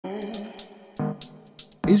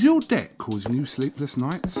Is your debt causing you sleepless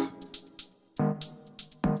nights?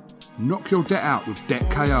 Knock your debt out with Debt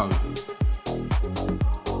KO.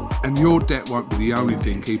 And your debt won't be the only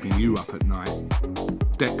thing keeping you up at night.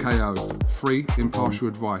 Debt KO, free, impartial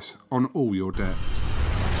advice on all your debt.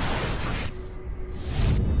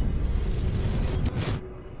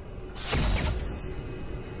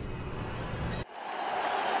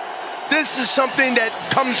 This is something that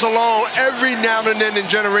comes along every now and then in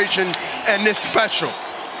generation, and it's special.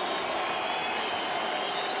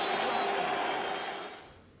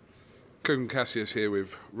 Cassius here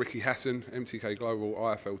with Ricky Hatton, MTK Global,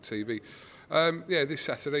 IFL TV. Yeah, this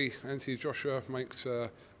Saturday, Anthony Joshua makes a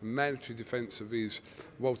mandatory defence of his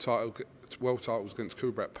world titles against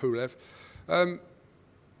Pulev.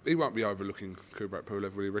 He won't be overlooking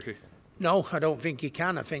Pulev, will he, Ricky? No, I don't think he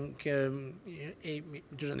can. I think he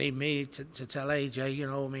doesn't need me to tell AJ, you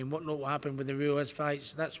know, I mean, look what happened with the Ruiz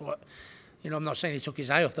fights. That's what, you know, I'm not saying he took his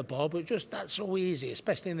eye off the ball, but just that's so easy,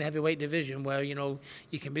 especially in the heavyweight division where, you know,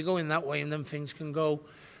 you can be going that way and then things can go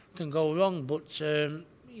wrong. But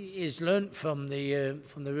he's learnt from the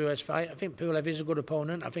Ruiz fight. I think Pulev is a good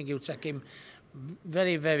opponent. I think he'll take him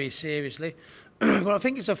very, very seriously. But I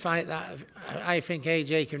think it's a fight that I think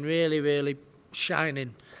AJ can really shine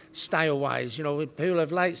in style-wise. You know, Pulev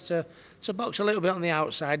likes to box a little bit on the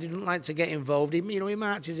outside. He doesn't like to get involved. He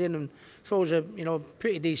marches in and throws a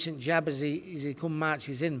pretty decent jab as he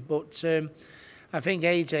marches in. But I think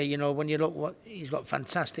AJ, you know, when you look he's got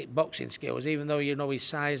fantastic boxing skills, even though you know his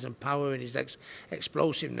size and power and his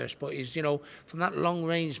explosiveness. But he's, you know, from that long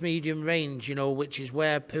range, medium range, you know, which is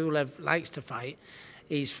where Pulev likes to fight.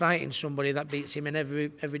 He's fighting somebody that beats him in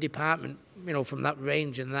every department, you know, from that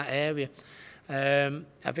range and that area.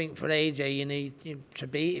 I think for AJ, to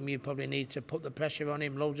beat him, you probably need to put the pressure on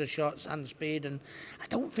him, loads of shots, hand speed, and I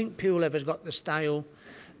don't think Pulev has got the style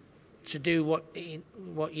to do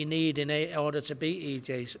what you need in order to beat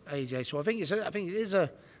AJ. So I think it is a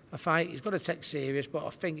fight he's got to take serious, but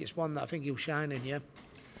I think it's one that I think he'll shine in. Yeah.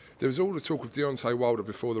 There was all the talk of Deontay Wilder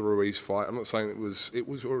before the Ruiz fight. I'm not saying it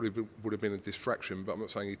was already would have been a distraction, but I'm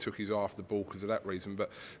not saying he took his eye off the ball because of that reason. But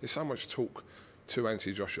there's so much talk to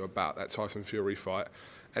Anthony Joshua about that Tyson Fury fight,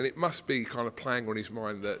 and it must be kind of playing on his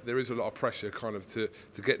mind that there is a lot of pressure kind of to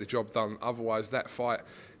get the job done. Otherwise, that fight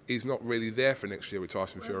is not really there for next year with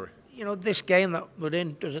Tyson Fury. You know, this game that we're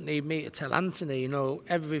in doesn't need me to tell Anthony. You know,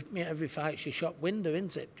 every fight's your shop window,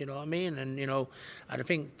 isn't it? You know what I mean? And you know, I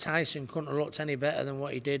think Tyson couldn't have looked any better than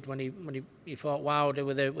what he did when he fought Wilder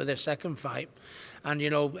with a second fight. And you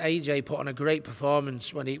know, AJ put on a great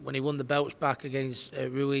performance when he won the belts back against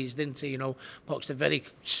Ruiz, didn't he? You know, boxed a very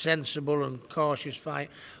sensible and cautious fight.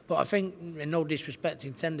 But I think, and no disrespect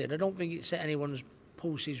intended, I don't think it set anyone's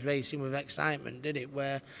pulses racing with excitement, did it?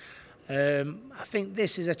 Where I think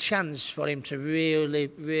this is a chance for him to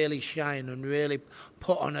really shine and really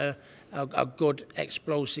put on a good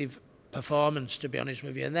explosive performance, to be honest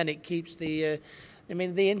with you. And then it keeps the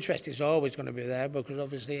the interest is always going to be there because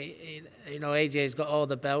obviously, you know, AJ's got all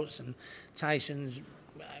the belts and Tyson's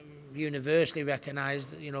universally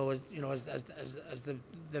recognised, you know, as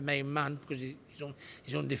the main man because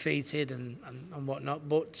he's undefeated and whatnot.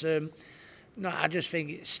 But no, I just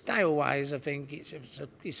think style-wise, I think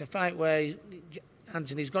it's a fight where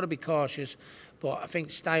Anthony's got to be cautious, but I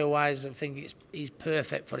think style-wise, I think he's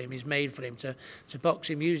perfect for him. He's made for him to box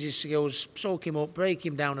him, use his skills, soak him up, break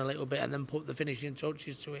him down a little bit, and then put the finishing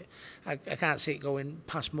touches to it. I can't see it going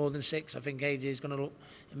past more than 6. I think AJ is going to look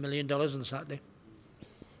 $1 million on Saturday.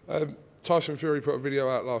 Tyson Fury put a video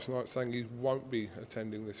out last night saying he won't be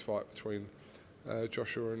attending this fight between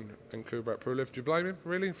Joshua and Pulev. Do you blame him,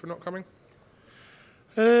 really, for not coming?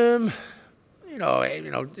 You know,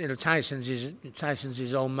 Tyson's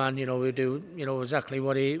his own man. You know, he'll do exactly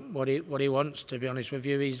what he wants. To be honest with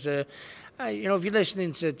you, he's you know, if you're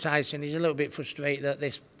listening to Tyson, he's a little bit frustrated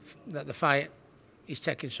that the fight is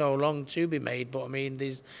taking so long to be made. But I mean,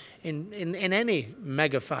 there's in any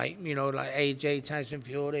mega fight, you know, like AJ, Tyson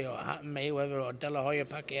Fury, or Hatton, Mayweather, or De La Hoya,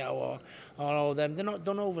 Pacquiao, or all of them, they're not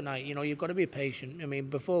done overnight. You know, you've got to be patient. I mean,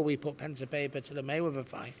 before we put pen to paper to the Mayweather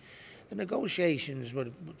fight, the negotiations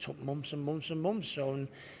took months and months and months. So, and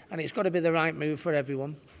it's got to be the right move for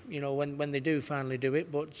everyone, you know, when they do finally do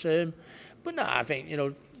it. But no, I think, you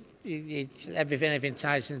know, anything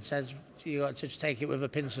Tyson says, you got to just take it with a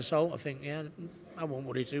pinch of salt. I think, yeah, I won't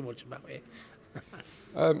worry too much about it.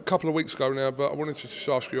 A couple of weeks ago now, but I wanted to just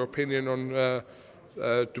ask your opinion on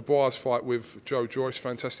Dubois' fight with Joe Joyce.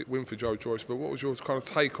 Fantastic win for Joe Joyce. But what was your kind of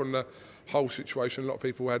take on the whole situation? A lot of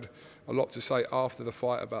people had a lot to say after the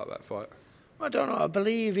fight about that fight. I don't know. I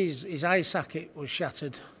believe his eye socket was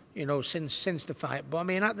shattered you know, since the fight. But I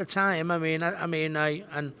mean, at the time, I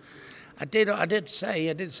did say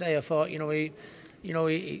I thought, you know,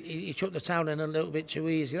 he took the town in a little bit too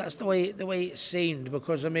easy. That's the way it seemed,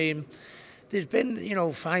 because I mean, there's been, you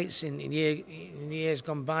know, fights in years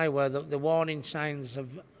gone by where the warning signs of,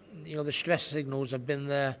 you know, the stress signals have been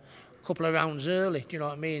there a couple of rounds early. Do you know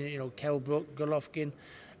what I mean? You know, Kell Brook, Golovkin,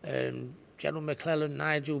 General McClellan,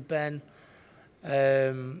 Nigel Benn.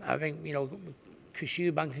 I think, you know, Chris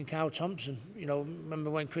Eubank and Carl Thompson. You know, remember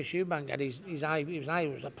when Chris Eubank had his eye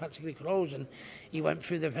was practically closed, and he went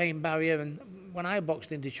through the pain barrier. And when I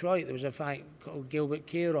boxed in Detroit, there was a fight called Gilbert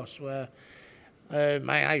Quiros where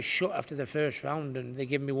my eyes shut after the first round, and they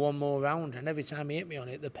gave me one more round, and every time he hit me on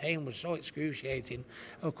it, the pain was so excruciating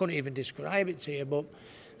I couldn't even describe it to you. But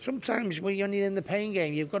sometimes when you're in the pain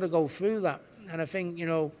game, you've got to go through that. And I think, you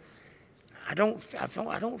know, I don't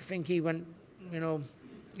think he went, you know,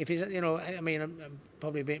 if he's, you know, I mean,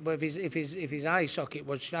 probably, but if his eye socket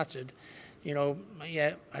was shattered, you know,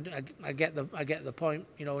 yeah, I get the point,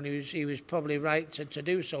 you know, and he was probably right to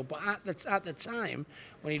do so. But at the time,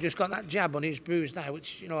 when he just got that jab on his bruised eye,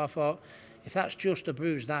 which, you know, I thought, if that's just a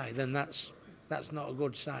bruised eye, then that's not a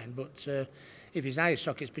good sign. But if his eye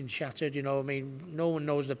socket's been shattered, you know, I mean, no one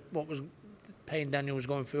knows what was pain Daniel was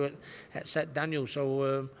going through at Set Daniel.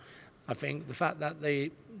 So I think the fact that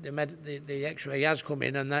the X-ray has come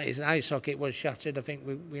in and that his eye socket was shattered, I think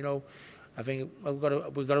we've got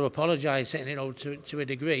to apologise, you know, to a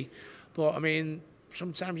degree. But I mean,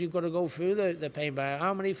 sometimes you've got to go through the pain barrier.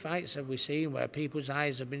 How many fights have we seen where people's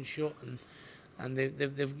eyes have been shut and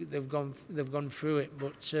they've gone through it?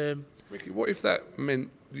 But Ricky, what if that meant,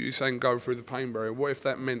 you're saying go through the pain barrier, what if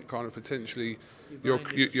that meant kind of potentially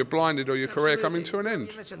you're blinded or your career coming to an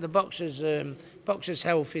end? Listen, the boxer's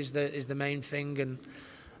health is the main thing, and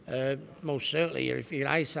most certainly if your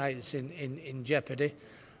eyesight's in jeopardy.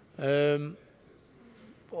 But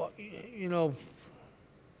you know,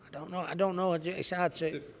 I don't know. It's hard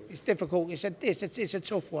to. It's difficult. It's a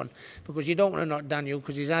tough one, because you don't want to knock Daniel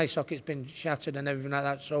because his eye socket's been shattered and everything like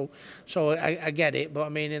that. So I get it. But I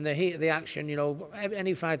mean, in the heat of the action, you know,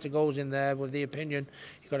 any fighter goes in there with the opinion,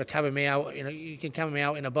 you've got to carry me out. You know, you can carry me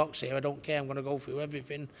out in a box here. I don't care. I'm going to go through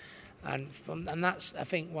everything. And that's, I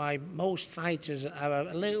think, why most fighters are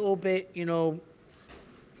a little bit, you know,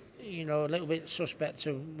 a little bit suspect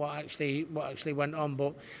to what actually went on.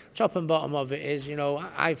 But top and bottom of it is, you know,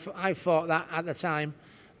 I thought that at the time,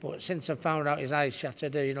 but since I found out his eyes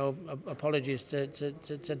shattered, you know, apologies to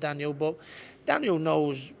Daniel. But Daniel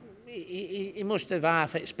knows, he must have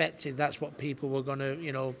half expected that's what people were going to,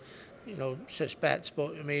 you know, suspect.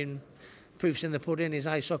 But I mean, proof's in the pudding. His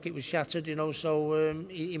eye socket was shattered, you know, so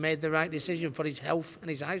he made the right decision for his health and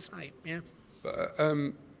his eyesight. Yeah. But,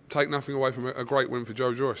 take nothing away from a great win for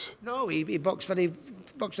Joe Joyce. No, he boxed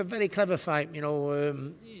a very clever fight. You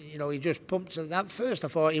know, he just pumped. At first, I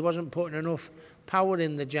thought he wasn't putting enough power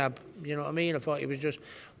in the jab. You know what I mean? I thought he was just,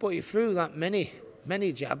 but he threw that many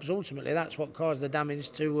jabs. Ultimately, that's what caused the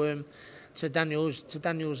damage to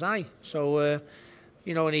Daniel's eye. So,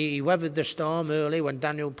 you know, and he weathered the storm early when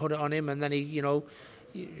Daniel put it on him, and then he, you know,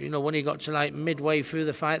 when he got to like midway through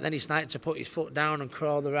the fight, then he started to put his foot down and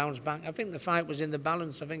crawl the rounds back. I think the fight was in the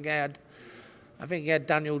balance. I think he had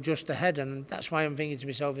Daniel just ahead, and that's why I'm thinking to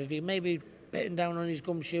myself, if he maybe bitten down on his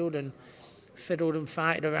gum shield and fiddled and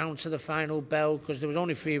fighted around to the final bell, because there was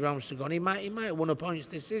only 3 rounds to go, and he might have won a points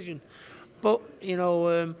decision. But you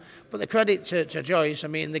know, but the credit to Joyce, I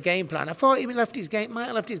mean, the game plan. I thought he might have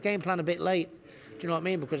left his game plan a bit late. Do you know what I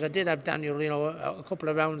mean? Because I did have Daniel, you know, a couple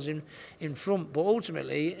of rounds in front, but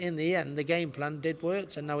ultimately, in the end, the game plan did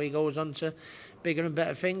work, and now he goes on to bigger and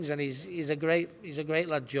better things. And he's a great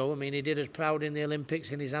lad, Joe. I mean, he did us proud in the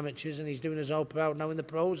Olympics in his amateurs, and he's doing us all proud now in the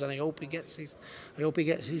pros. And I hope he gets his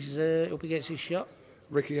shot.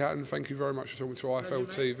 Ricky Hatton, thank you very much for talking to IFL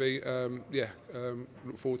TV.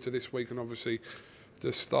 Look forward to this week and obviously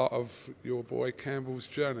the start of your boy Campbell's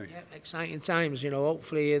journey. Yeah, exciting times, you know,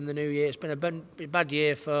 hopefully in the new year. It's been a bad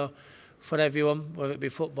year for everyone, whether it be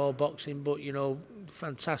football, boxing, but, you know,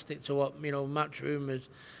 fantastic to what, you know, Matchroom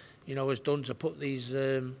has done to put these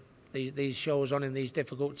shows on in these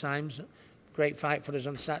difficult times. Great fight for us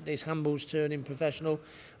on Saturdays, Campbell's turning professional,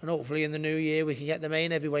 and hopefully in the new year we can get the main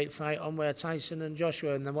heavyweight fight on where Tyson and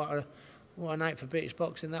Joshua, and then what a night for British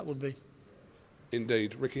boxing that would be.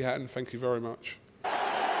 Indeed. Ricky Hatton, thank you very much.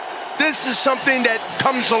 This is something that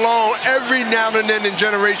comes along every now and then in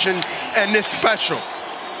generation, and it's special.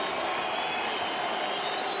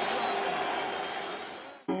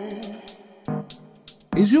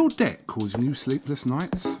 Is your debt causing you sleepless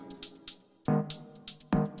nights?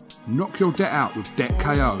 Knock your debt out with Debt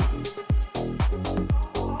KO.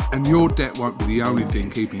 And your debt won't be the only thing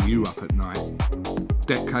keeping you up at night.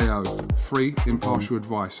 Debt KO, free impartial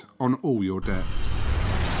advice on all your debt.